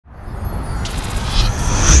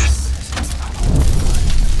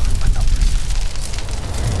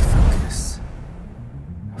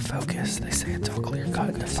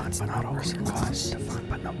numbers and cause defined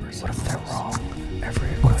by numbers. What if they're wrong? Every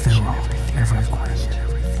equation, every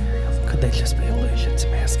theory. Could they just be illusions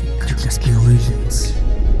masking? Could just be illusions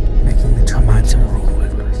making the termites world?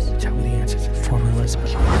 Tell me the answers are formulas,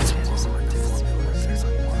 but not answers.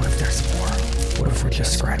 What if there's more? What if we're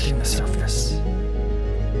just scratching the surface?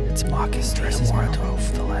 It's mock history. The more I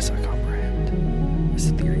delve, the less I comprehend.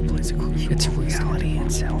 This theory plays a crucial role. It's reality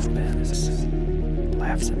itself, Ben.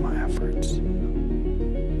 Laughs at my efforts.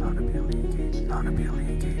 Not ably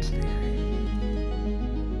engaged theory.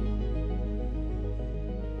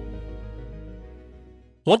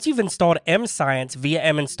 Once you've installed mScience via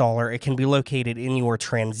mInstaller, it can be located in your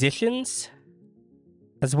transitions,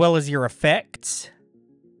 as well as your effects,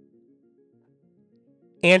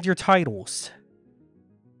 and your titles.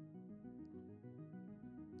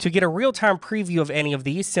 To get a real-time preview of any of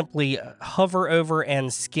these, simply hover over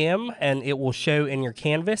and skim, and it will show in your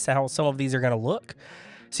canvas how some of these are going to look.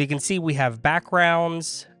 So you can see we have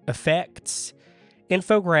backgrounds, effects,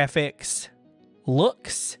 infographics,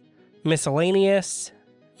 looks, miscellaneous,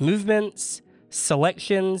 movements,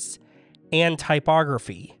 selections, and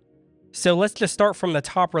typography. So let's just start from the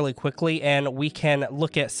top really quickly, and we can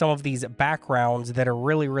look at some of these backgrounds that are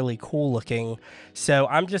really cool looking. So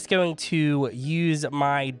I'm just going to use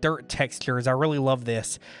my dirt textures. I really love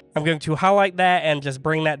this. I'm going to highlight that and just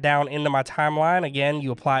bring that down into my timeline. Again,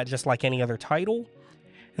 you apply it just like any other title.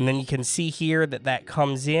 And then you can see here that that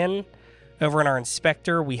comes in. Over in our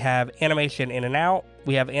inspector, we have animation in and out.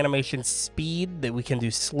 We have animation speed that we can do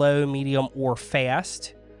slow, medium, or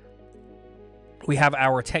fast. We have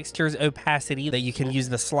our textures opacity that you can use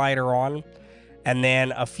the slider on, and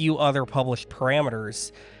then a few other published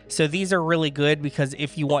parameters. So these are really good because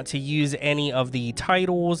if you want to use any of the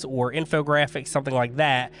titles or infographics, something like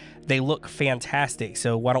that, they look fantastic.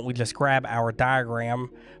 So why don't we just grab our diagram,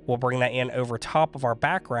 we'll bring that in over top of our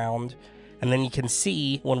background, and then you can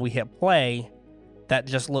see when we hit play, that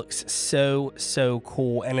just looks so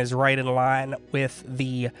cool and is right in line with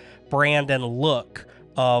the brand and look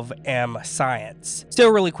of mScience. So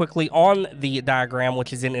really quickly on the diagram,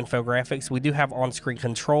 which is in infographics, we do have on-screen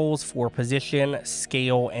controls for position,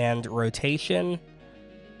 scale, and rotation.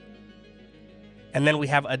 And then we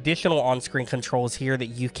have additional on-screen controls here that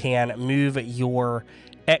you can move your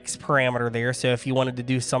X parameter there. So if you wanted to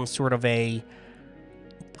do some sort of a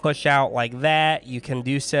push out like that, you can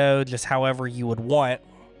do so just however you would want.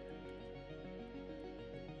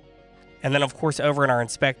 And then, of course, over in our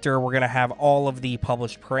inspector, we're going to have all of the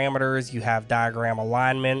published parameters. You have diagram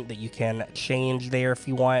alignment that you can change there if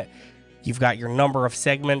you want. You've got your number of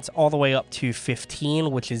segments all the way up to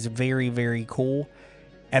 15, which is very cool.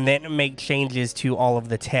 And then make changes to all of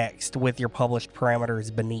the text with your published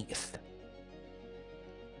parameters beneath.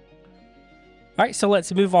 All right, so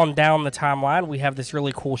let's move on down the timeline. We have this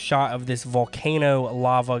really cool shot of this volcano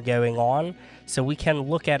lava going on. So we can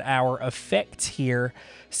look at our effects here.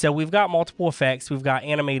 So we've got multiple effects. We've got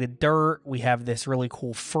animated dirt. We have this really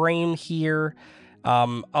cool frame here.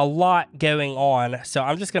 A lot going on. So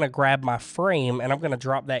I'm just going to grab my frame and I'm going to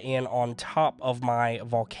drop that in on top of my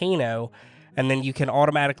volcano. And then you can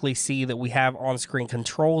automatically see that we have on-screen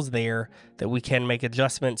controls there that we can make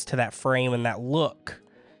adjustments to that frame and that look.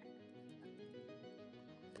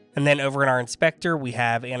 And then over in our inspector, we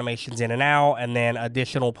have animations in and out and then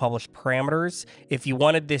additional published parameters. If you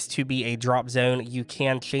wanted this to be a drop zone, you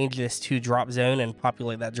can change this to drop zone and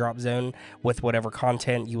populate that drop zone with whatever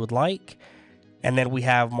content you would like. And then we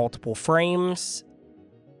have multiple frames.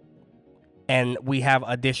 And we have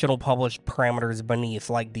additional published parameters beneath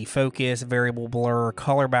like defocus, variable blur,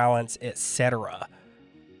 color balance, etc.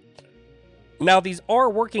 Now, these are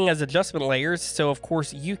working as adjustment layers, so of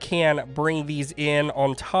course you can bring these in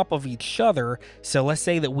on top of each other. So let's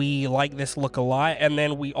say that we like this look a lot, and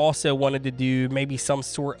then we also wanted to do maybe some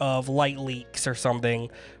sort of light leaks or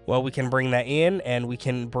something. Well, we can bring that in, and we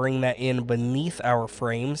can bring that in beneath our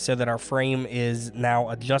frame so that our frame is now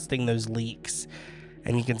adjusting those leaks.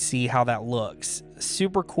 And you can see how that looks.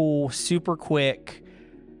 Super cool, super quick.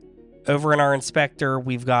 Over in our inspector,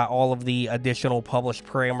 we've got all of the additional published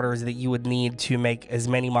parameters that you would need to make as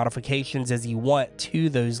many modifications as you want to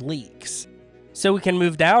those leaks. So we can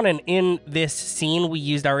move down, and in this scene, we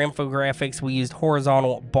used our infographics. We used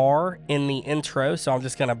horizontal bar in the intro, so I'm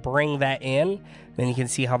just going to bring that in. Then you can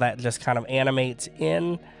see how that just kind of animates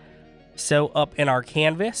in. So up in our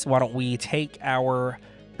canvas, why don't we take our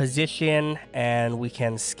position and we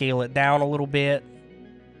can scale it down a little bit.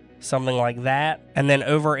 Something like that. And then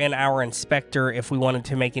over in our inspector, if we wanted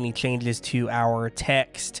to make any changes to our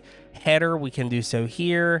text header, we can do so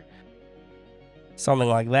here. Something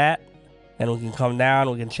like that. And we can come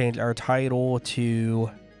down, we can change our title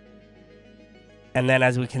to And then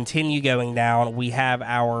as we continue going down, we have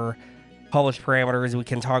our publish parameters. We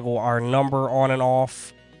can toggle our number on and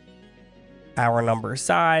off, our number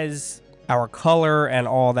size, our color, and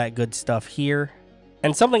all that good stuff here.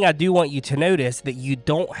 And something I do want you to notice, that you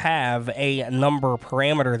don't have a number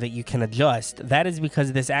parameter that you can adjust. That is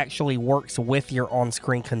because this actually works with your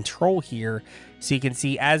on-screen control here. So you can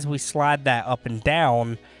see as we slide that up and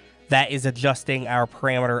down, that is adjusting our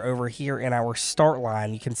parameter over here in our start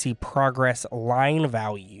line. You can see progress line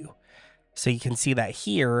value. So you can see that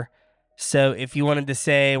here. So if you wanted to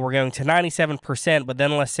say we're going to 97%, but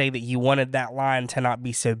then let's say that you wanted that line to not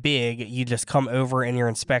be so big, you just come over in your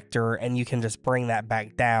inspector and you can just bring that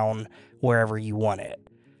back down wherever you want it.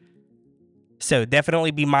 So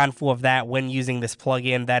definitely be mindful of that when using this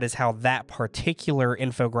plugin. That is how that particular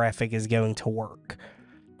infographic is going to work.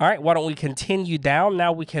 All right, why don't we continue down?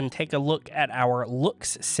 Now we can take a look at our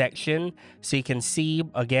looks section. So you can see,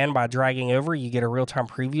 again, by dragging over, you get a real-time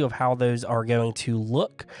preview of how those are going to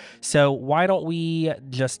look. So why don't we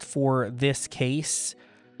just, for this case,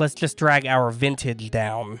 let's just drag our vintage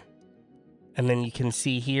down. And then you can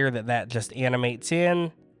see here that that just animates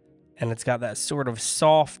in, and it's got that sort of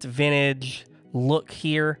soft vintage look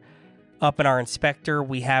here. Up in our inspector,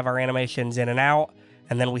 we have our animations in and out.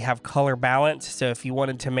 And then we have color balance. So if you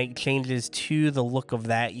wanted to make changes to the look of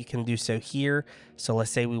that, you can do so here. So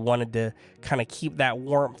let's say we wanted to kind of keep that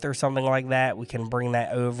warmth or something like that. We can bring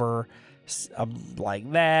that over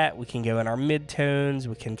like that. We can go in our midtones.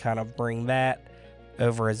 We can kind of bring that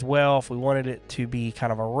over as well. If we wanted it to be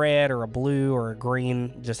kind of a red or a blue or a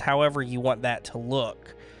green, just however you want that to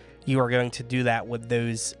look, you are going to do that with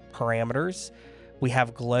those parameters. We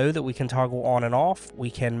have glow that we can toggle on and off.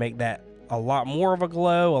 We can make that a lot more of a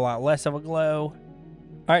glow, a lot less of a glow. All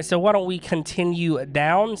right, so why don't we continue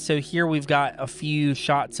down? So here we've got a few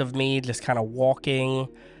shots of me just kind of walking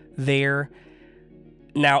there.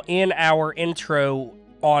 Now in our intro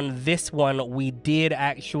on this one, we did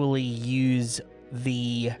actually use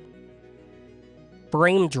the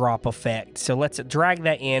frame drop effect. So let's drag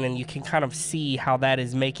that in and you can kind of see how that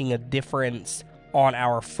is making a difference on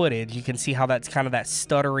our footage. You can see how that's kind of that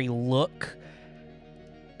stuttery look.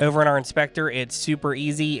 Over in our inspector, it's super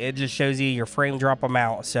easy. It just shows you your frame drop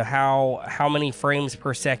amount. So how many frames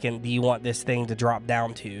per second do you want this thing to drop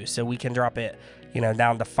down to? So we can drop it, you know,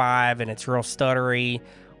 down to 5 and it's real stuttery,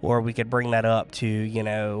 or we could bring that up to, you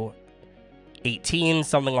know, 18,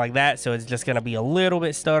 something like that. So it's just going to be a little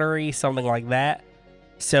bit stuttery, something like that.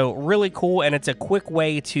 So really cool, and it's a quick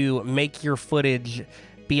way to make your footage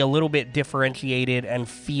be a little bit differentiated and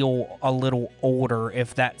feel a little older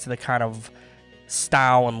if that's the kind of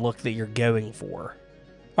style and look that you're going for.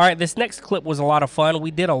 All right, this next clip was a lot of fun.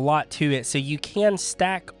 We did a lot to it, so you can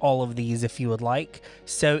stack all of these if you would like.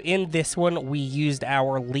 So in this one, we used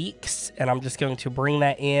our leaks, and I'm just going to bring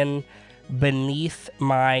that in beneath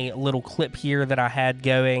my little clip here that I had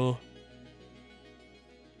going.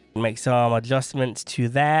 Make some adjustments to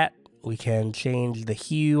that. We can change the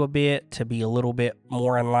hue a bit to be a little bit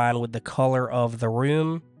more in line with the color of the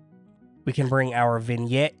room. We can bring our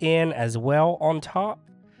vignette in as well on top.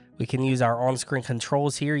 We can use our on-screen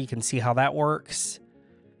controls here. You can see how that works.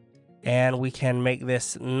 And we can make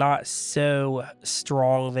this not so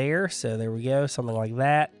strong there. So there we go, something like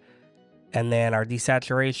that. And then our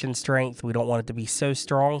desaturation strength, we don't want it to be so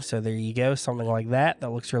strong. So there you go, something like that.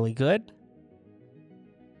 That looks really good.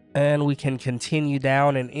 And we can continue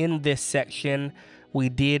down. And in this section, we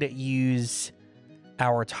did use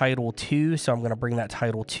our title 2, so I'm going to bring that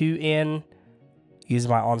title 2 in. Use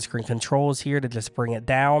my on-screen controls here to just bring it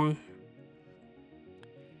down.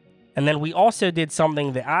 And then we also did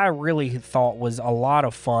something that I really thought was a lot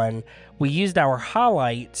of fun. We used our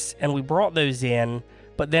highlights and we brought those in,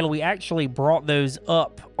 but then we actually brought those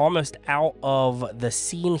up almost out of the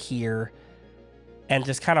scene here and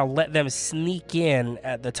just kind of let them sneak in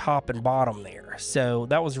at the top and bottom there. So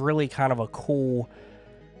that was really kind of a cool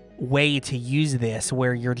way to use this,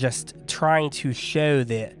 where you're just trying to show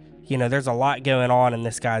that, you know, there's a lot going on in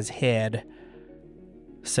this guy's head.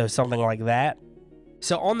 So something like that.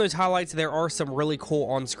 So on those highlights, there are some really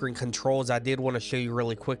cool on-screen controls I did want to show you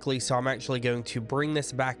really quickly. So I'm actually going to bring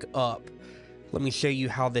this back up. Let me show you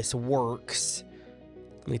how this works.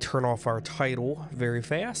 Let me turn off our title very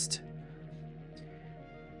fast.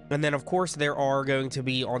 And then, of course, there are going to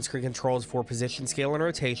be on-screen controls for position, scale, and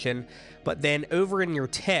rotation. But then over in your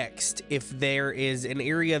text, if there is an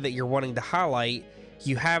area that you're wanting to highlight,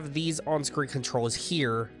 you have these on-screen controls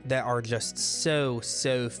here that are just so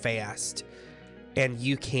fast. And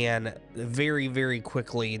you can very, very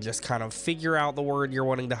quickly just kind of figure out the word you're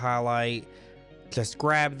wanting to highlight. Just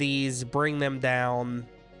grab these, bring them down.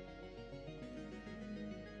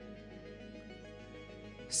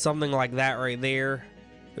 something like that right there.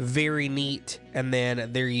 Very neat. And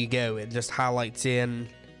then there you go. It just highlights in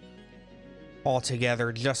all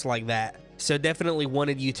together just like that. So definitely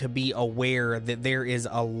wanted you to be aware that there is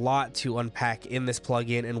a lot to unpack in this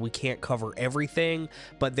plugin and we can't cover everything,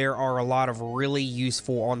 but there are a lot of really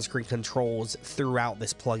useful on-screen controls throughout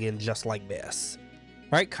this plugin just like this.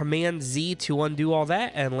 All right, Command Z to undo all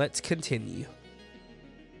that, and let's continue.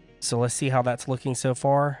 So let's see how that's looking so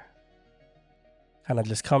far. Kind of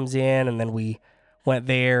just comes in, and then we went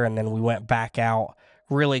there, and then we went back out.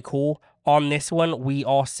 Really cool. On this one, we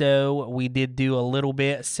did do a little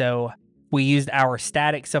bit. So we used our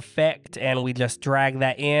statics effect, and we just dragged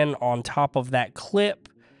that in on top of that clip.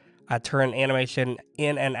 I turn animation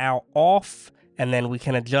in and out off, and then we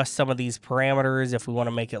can adjust some of these parameters if we want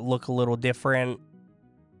to make it look a little different.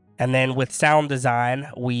 And then with sound design,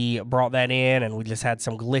 we brought that in and we just had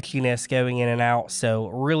some glitchiness going in and out. So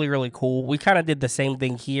really, really cool. We kind of did the same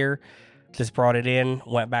thing here. Just brought it in,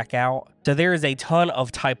 went back out. So there is a ton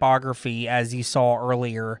of typography, as you saw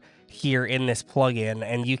earlier here in this plugin,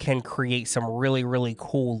 and you can create some really, really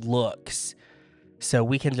cool looks. So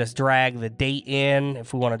we can just drag the date in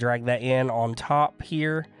if we want to drag that in on top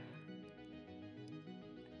here.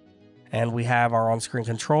 And we have our on-screen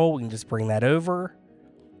control. We can just bring that over.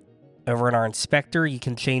 Over in our inspector, you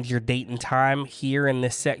can change your date and time here in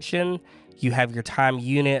this section. You have your time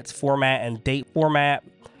units, format, and date format.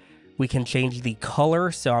 We can change the color.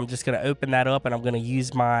 So I'm just going to open that up and I'm going to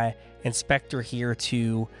use my inspector here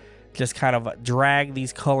to just kind of drag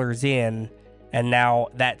these colors in. And now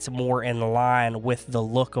that's more in line with the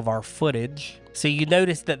look of our footage. So you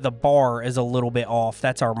notice that the bar is a little bit off.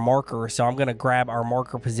 That's our marker. So I'm going to grab our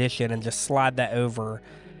marker position and just slide that over.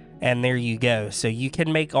 And there you go. So you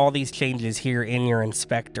can make all these changes here in your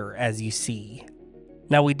inspector as you see.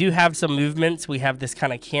 Now we do have some movements. We have this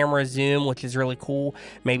kind of camera zoom, which is really cool.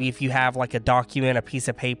 Maybe if you have like a document, a piece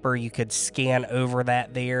of paper, you could scan over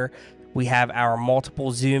that there. We have our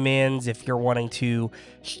multiple zoom ins if you're wanting to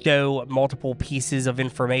show multiple pieces of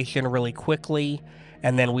information really quickly.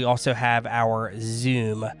 And then we also have our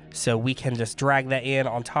zoom. So we can just drag that in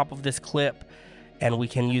on top of this clip. And we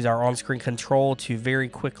can use our on-screen control to very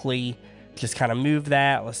quickly just kind of move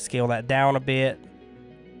that. Let's scale that down a bit.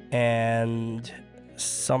 And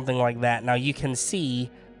something like that. Now you can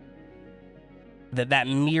see that that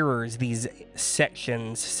mirrors these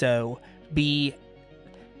sections. So be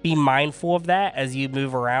mindful of that as you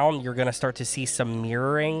move around. You're going to start to see some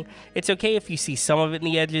mirroring. It's okay if you see some of it in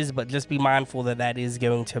the edges, but just be mindful that that is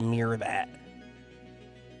going to mirror that.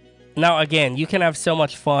 Now, again, you can have so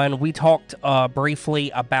much fun. We talked briefly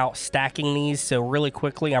about stacking these. So really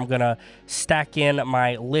quickly, I'm going to stack in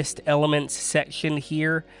my list elements section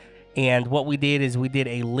here. And what we did is we did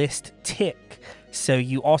a list tick. So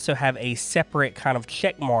you also have a separate kind of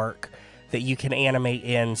check mark that you can animate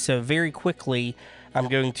in. So very quickly, I'm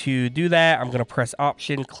going to do that. I'm going to press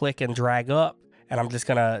Option, click, and drag up. And I'm just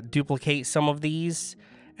going to duplicate some of these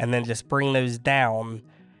and then just bring those down.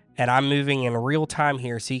 And I'm moving in real time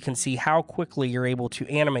here so you can see how quickly you're able to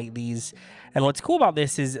animate these. And what's cool about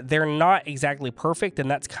this is they're not exactly perfect,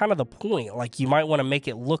 and that's kind of the point. Like, you might want to make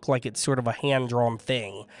it look like it's sort of a hand-drawn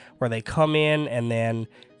thing where they come in and then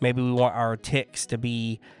maybe we want our ticks to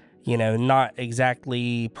be, you know, not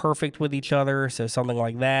exactly perfect with each other. So something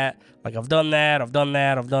like that. Like, I've done that, I've done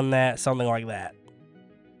that, I've done that, something like that.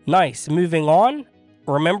 Nice. Moving on.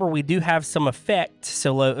 Remember, we do have some effects.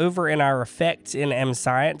 So over in our effects in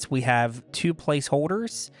mScience, we have two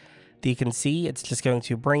placeholders that you can see. It's just going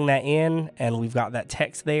to bring that in, and we've got that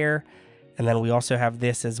text there. And then we also have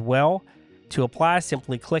this as well. To apply,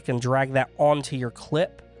 simply click and drag that onto your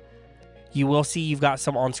clip. You will see you've got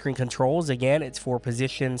some on-screen controls. Again, it's for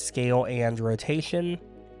position, scale, and rotation.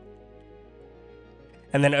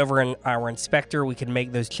 And then over in our inspector, we can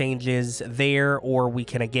make those changes there, or we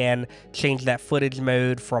can, again, change that footage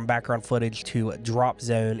mode from background footage to drop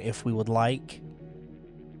zone if we would like.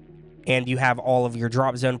 And you have all of your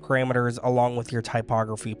drop zone parameters along with your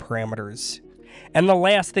typography parameters. And the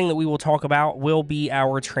last thing that we will talk about will be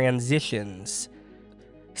our transitions.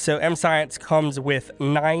 So mScience comes with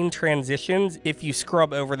 9 transitions. If you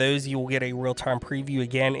scrub over those, you will get a real-time preview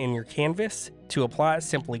again in your canvas. To apply,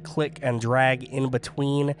 simply click and drag in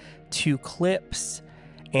between 2 clips,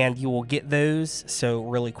 and you will get those. So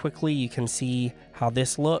really quickly, you can see how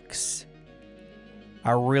this looks.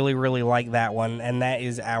 I really, really like that one, and that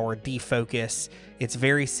is our defocus. It's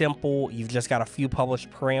very simple. You've just got a few published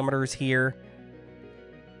parameters here.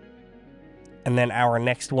 And then our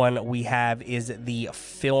next one we have is the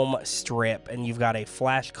film strip, and you've got a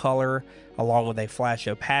flash color along with a flash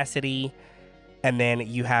opacity. And then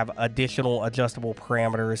you have additional adjustable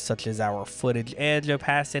parameters such as our footage edge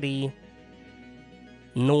opacity,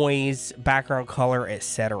 noise, background color,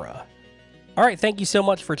 etc. All right, thank you so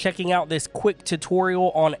much for checking out this quick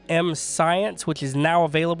tutorial on mScience, which is now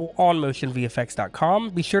available on MotionVFX.com.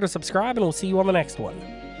 Be sure to subscribe, and we'll see you on the next one.